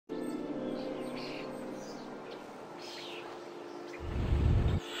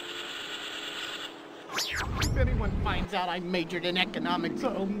anyone finds out I majored in economics,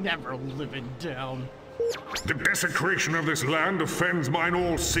 I'll never live it down. The desecration of this land offends mine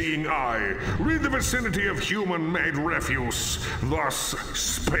all-seeing eye. Rid the vicinity of human-made refuse. Thus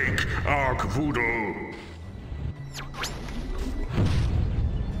spake Ark-Voodle.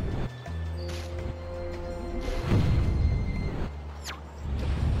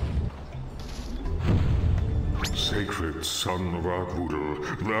 Sacred son of Ark-Voodle,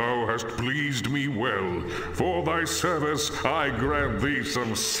 thou hast pleased me well. For thy service, I grant thee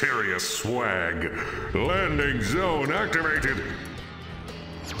some serious swag. Landing zone activated.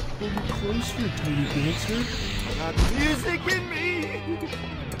 Hold me closer, tiny dancer. Got music in me!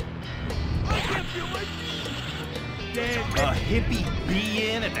 I can't feel my feet! A hippie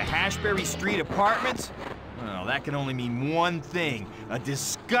be-in at the Hashberry Street Apartments? Well, that can only mean one thing. A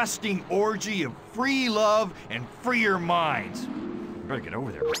disgusting orgy of free love and freer minds. Better get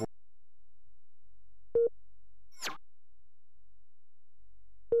over there.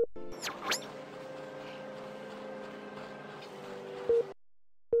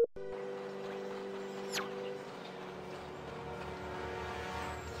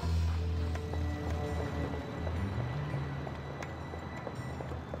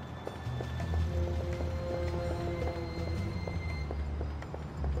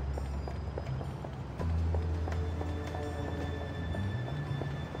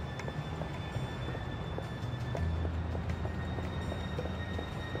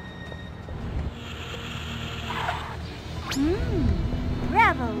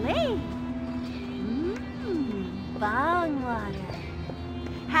 Reveille. Bong water.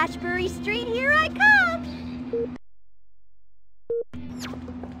 Hashberry Street, here I come.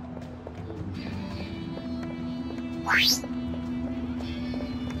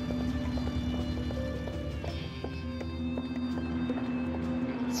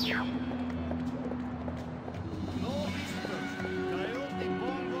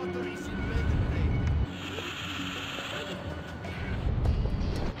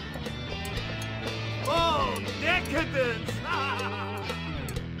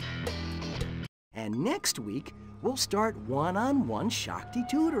 And next week, we'll start one-on-one Shakti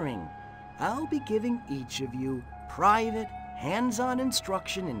tutoring. I'll be giving each of you private, hands-on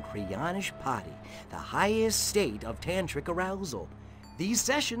instruction in Kriyanish Pati, the highest state of tantric arousal. These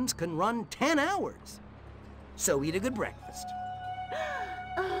sessions can run 10 hours. So eat a good breakfast.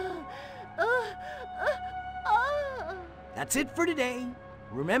 That's it for today.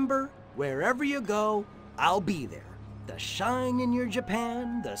 Remember, wherever you go, I'll be there. The shine in your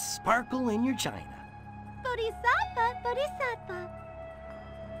Japan, the sparkle in your China. Bodhisattva, Bodhisattva.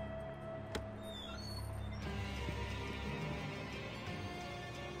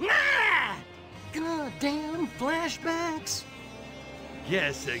 Ah! Goddamn flashbacks.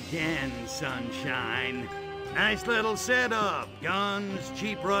 Guess again, sunshine. Nice little setup. Guns,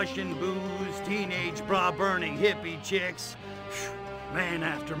 cheap Russian booze, teenage bra-burning hippie chicks. Man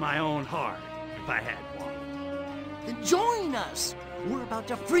after my own heart, if I had one. Join us. We're about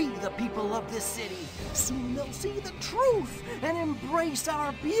to free the people of this city. Soon they'll see the truth and embrace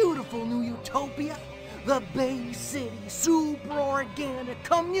our beautiful new utopia. The Bay City Super-Organic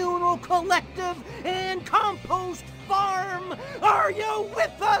Communal Collective and Compost Farm. Are you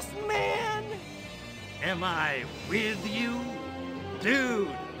with us, man? Am I with you? Dude,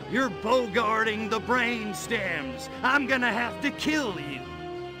 you're bogarting the brain stems. I'm gonna have to kill you.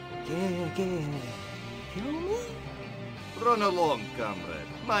 Yeah. Kill me? Run along, comrade.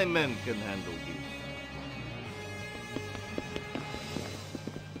 My men can handle you.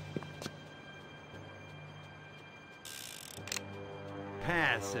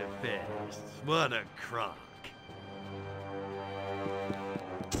 Pacifists, what a crock.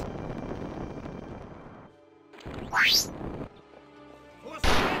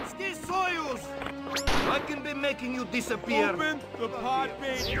 I can be making you disappear. Open the pod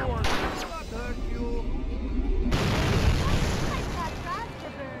bay door. Not hurt you.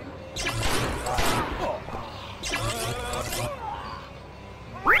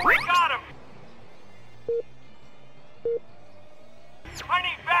 We got him! I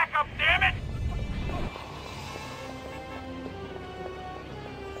need backup, damn it!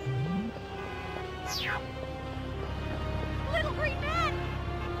 Little green man!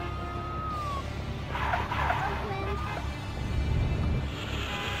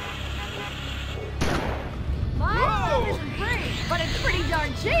 My stuff isn't free, but it's pretty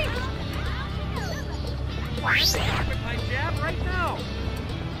darn cheap! With my jab right now!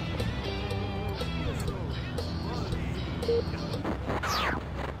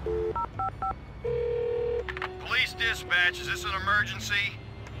 Police dispatch, is this an emergency?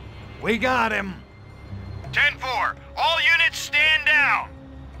 We got him. 10-4, all units stand down.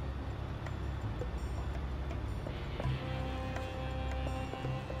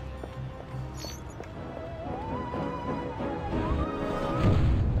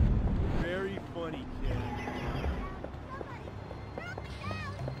 Very funny, kid.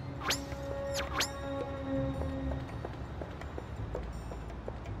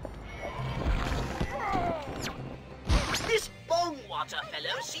 This Bongwater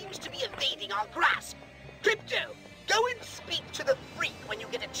fellow seems to be evading our grasp. Crypto, go and speak to the freak when you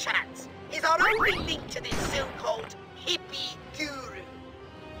get a chance. He's our only link to this so-called hippie guru.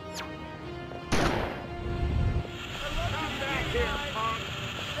 Come back here, punk.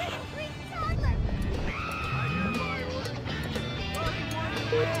 Little green toddler. I hear my orders.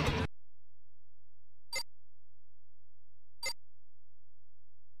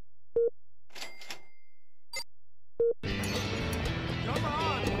 Come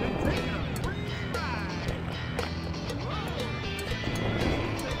on, we're taking a free ride.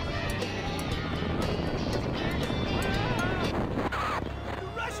 The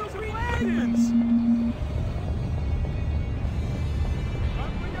Russians are wagons.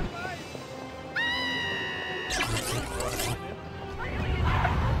 Run for your life. Gotcha, man.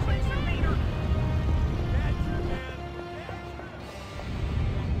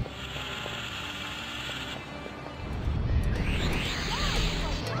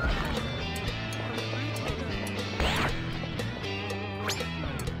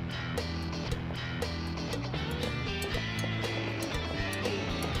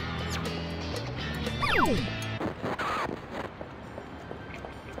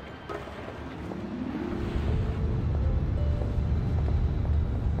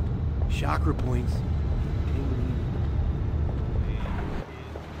 Chakra points.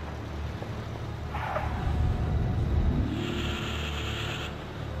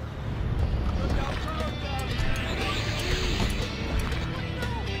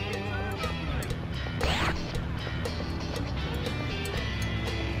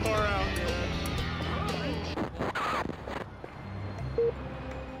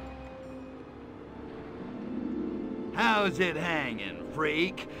 How's it hanging,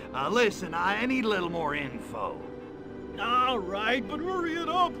 freak? Listen, I need a little more info. All right, but hurry it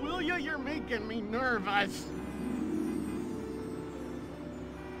up, will ya? You're making me nervous.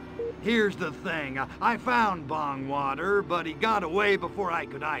 Here's the thing. I found Bongwater, but he got away before I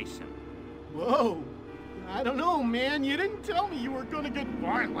could ice him. Whoa. I don't know, man. You didn't tell me you were gonna get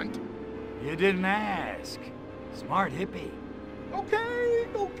violent. You didn't ask. Smart hippie.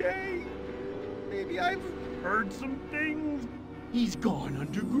 Okay. Maybe I've heard some things. He's gone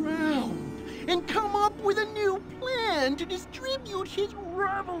underground and come up with a new plan to distribute his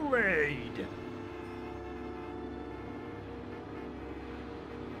revelade.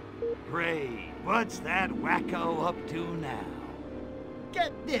 Great. What's that wacko up to now?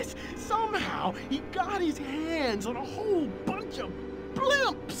 Get this, somehow he got his hands on a whole bunch of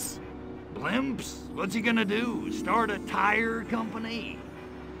blimps. Blimps? What's he gonna do? Start a tire company?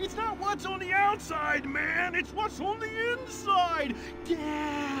 It's not what's on the outside, man. It's what's on the inside.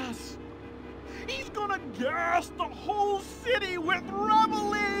 Gas. He's gonna gas the whole city with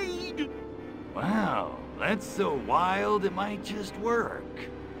revelade. Wow, that's so wild it might just work.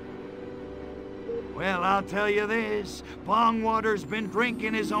 Well, I'll tell you this. Bongwater's been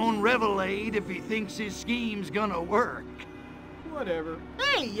drinking his own revelade if he thinks his scheme's gonna work. Whatever.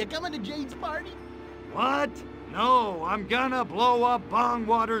 Hey, you coming to Jade's party? What? No, I'm gonna blow up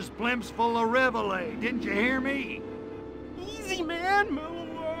Bongwater's blimps full of revelade. Didn't you hear me? Easy, man. Mellow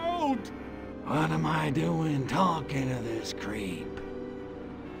out. What am I doing talking to this creep?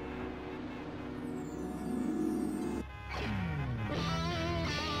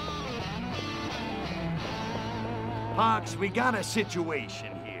 Pox, we got a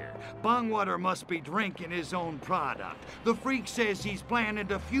situation here. Bongwater must be drinking his own product. The freak says he's planning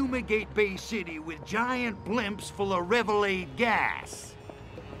to fumigate Bay City with giant blimps full of revelade gas.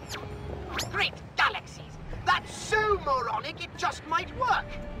 Great galaxies! That's so moronic it just might work!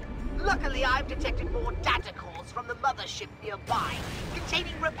 Luckily, I've detected more data calls from the mothership nearby,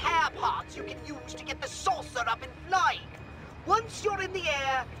 containing repair parts you can use to get the saucer up and flying. Once you're in the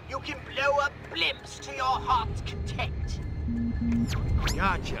air, you can blow up blimps to your heart's content.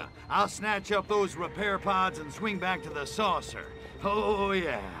 Gotcha. I'll snatch up those repair pods and swing back to the saucer. Oh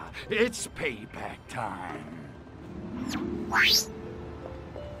yeah, it's payback time.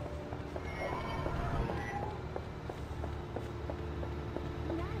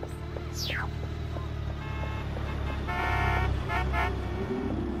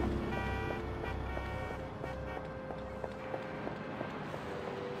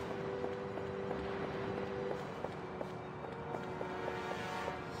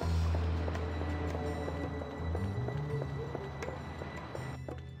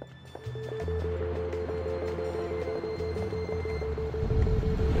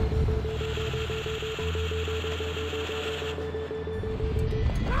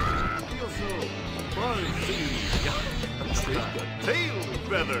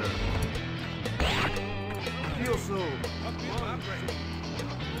 feather. Feel so.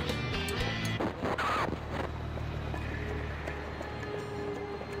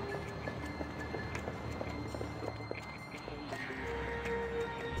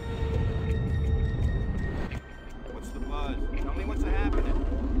 What's the buzz? Tell me what's happening.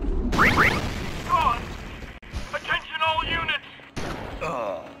 Gone! Attention all units!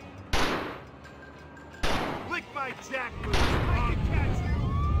 Lick my jackboot! I can catch you!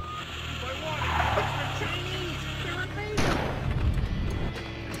 If I want it, it's the Chinese! They're invading!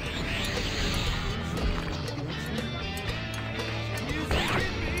 Music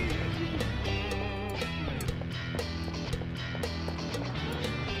hit me!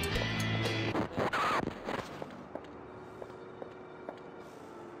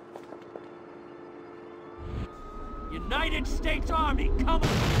 United States Army, come on!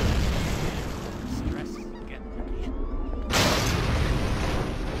 Stress is getting to me.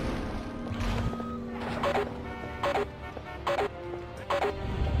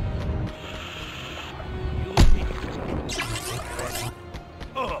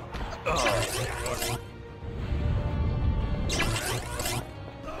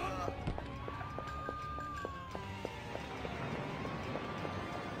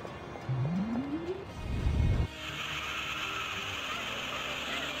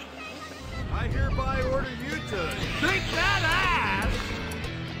 I hereby order you to shake that ass!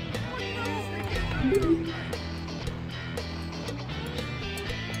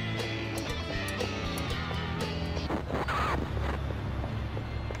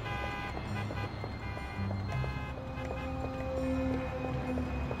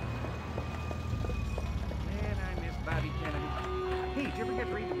 Man, I miss Bobby Kennedy. Hey, did you ever get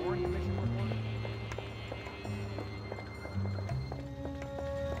to read the Warren Commission report?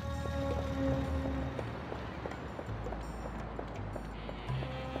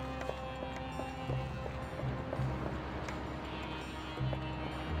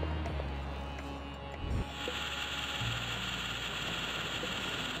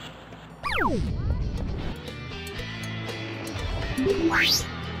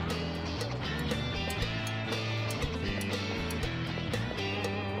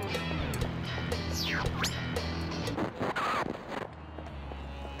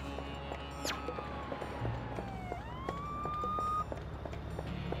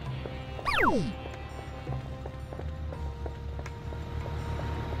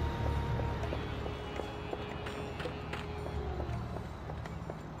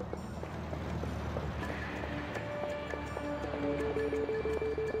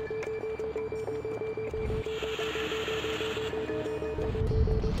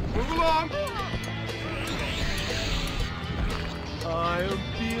 Move along! I am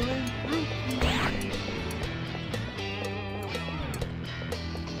feeling rookie.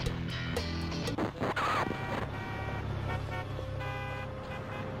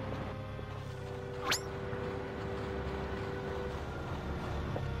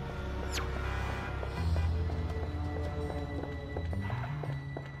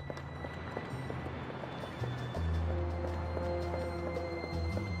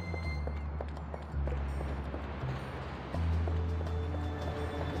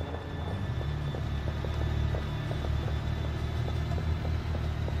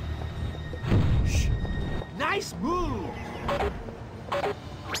 Nice move!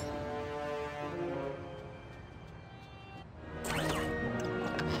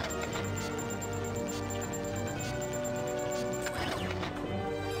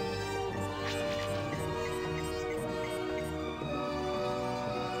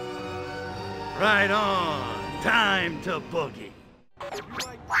 Right on. Time to boogie.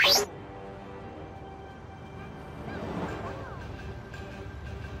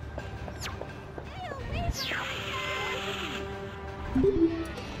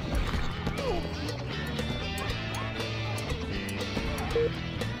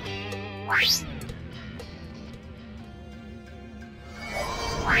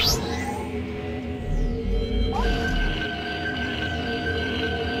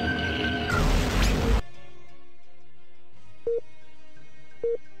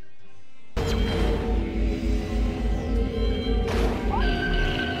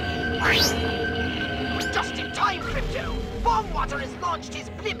 Just in time, Crypto! Bombwater has launched his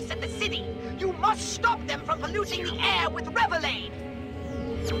blimps at the city! You must stop them from polluting the air with Revelade!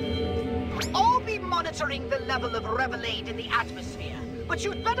 I'll be monitoring the level of Revelade in the atmosphere, but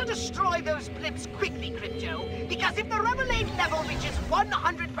you'd better destroy those blimps quickly, Crypto, because if the Revelade level reaches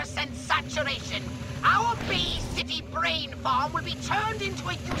 100% saturation, our Bay City brain farm will be turned into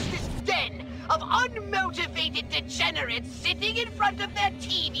a useless den, of unmotivated degenerates sitting in front of their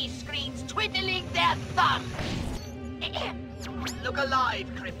TV screens twiddling their thumbs. Look alive,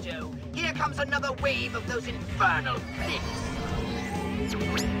 Crypto. Here comes another wave of those infernal flips.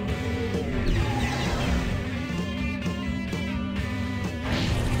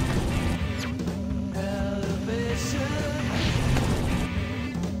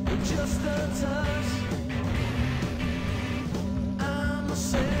 Just a touch. I'm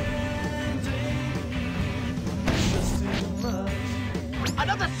ascending. Just too much.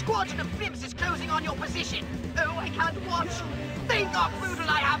 Another squadron of flips is closing on your position. Oh, I can't watch. They thought brutal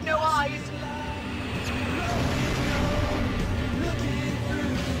I have no eyes.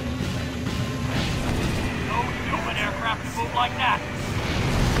 No human aircraft can move like that.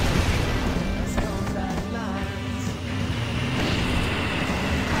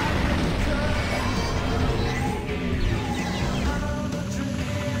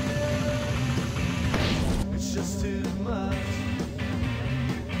 Just too much.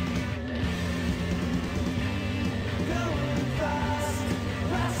 Going fast,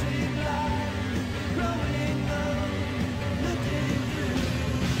 passing light, growing up, looking through.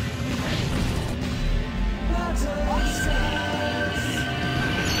 Battle stars.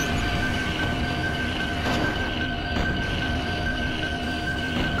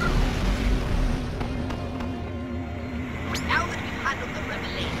 Now that we've handled the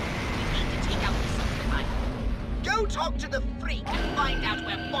revelation, we need to take out the supply. Go talk to the freak and find out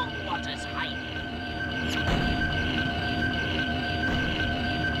where Bongwater's hiding.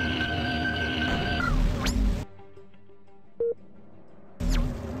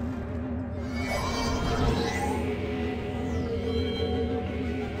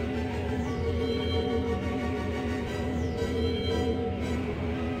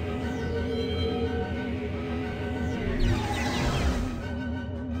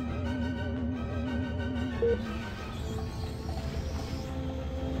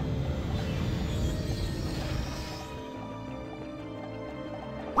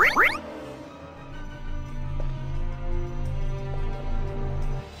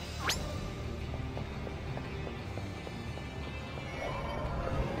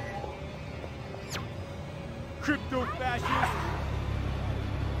 Crypto fascist!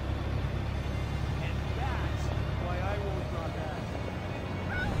 And that's why I won't drop that.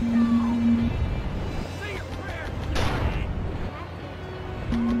 Say your prayer!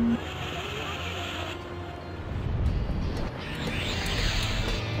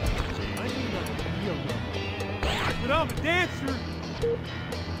 I may not be a lover, but I'm a dancer!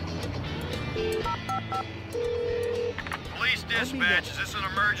 Police dispatch, is this an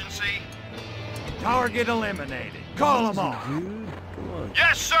emergency? Target eliminated. Call them off. Dude, come on.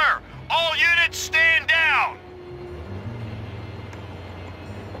 Yes, sir! All units stand down!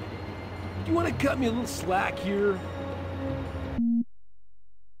 Do you want to cut me a little slack here?